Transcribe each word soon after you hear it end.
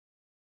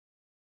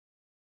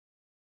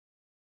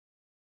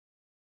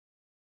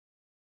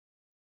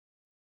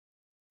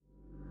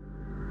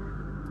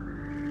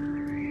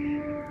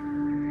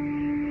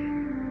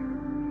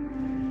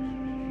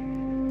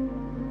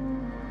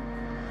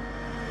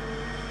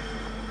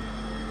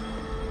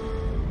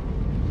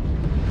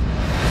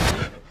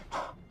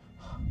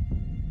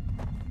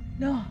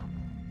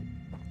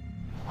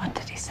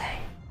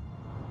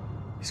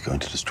He's going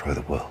to destroy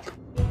the world.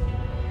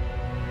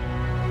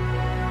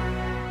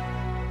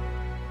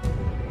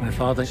 My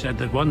father said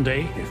that one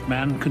day, if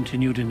man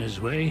continued in his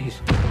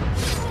ways,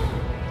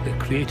 the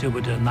Creator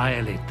would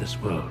annihilate this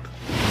world.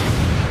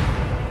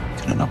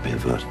 Can it not be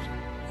averted?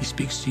 He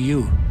speaks to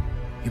you.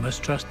 You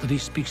must trust that he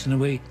speaks in a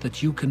way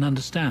that you can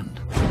understand.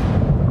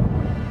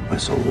 I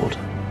saw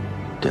water.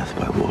 Death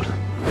by water.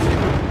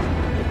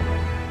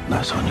 And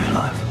I saw new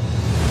life.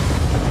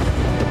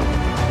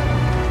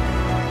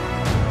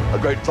 A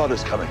great flood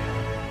is coming.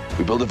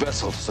 We build a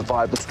vessel to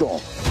survive the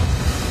storm.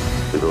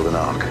 We build an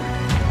ark.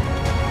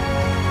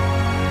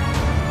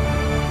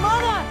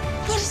 Mama!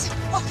 What is it?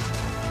 Oh,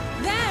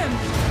 them!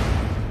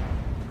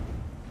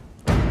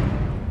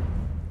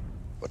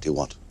 What do you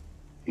want?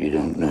 You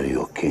don't know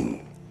your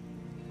king.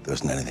 There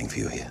isn't anything for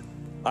you here.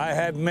 I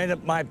have men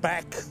at my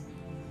back,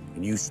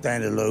 and you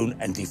stand alone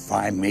and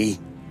defy me?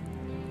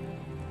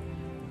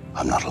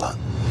 I'm not alone.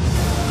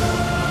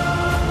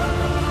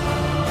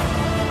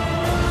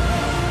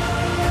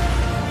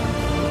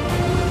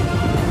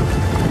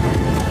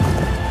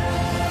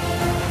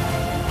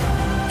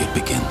 It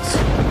begins.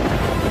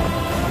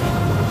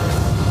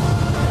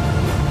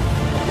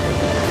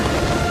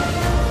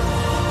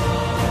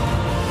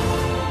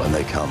 When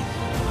they come,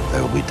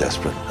 they will be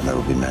desperate, and there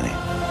will be many.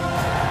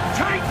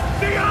 Take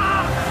the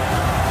ark!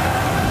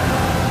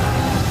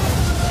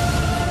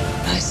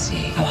 I see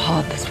how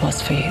hard this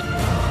was for you.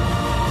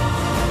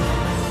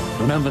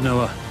 Remember,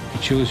 Noah, he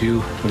chose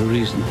you for a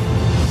reason.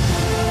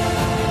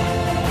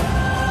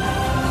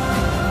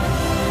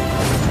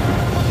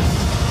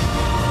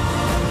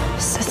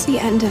 So that's the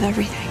end of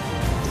everything.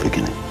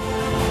 Beginning.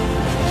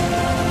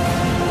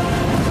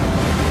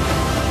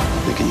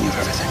 Beginning of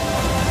everything.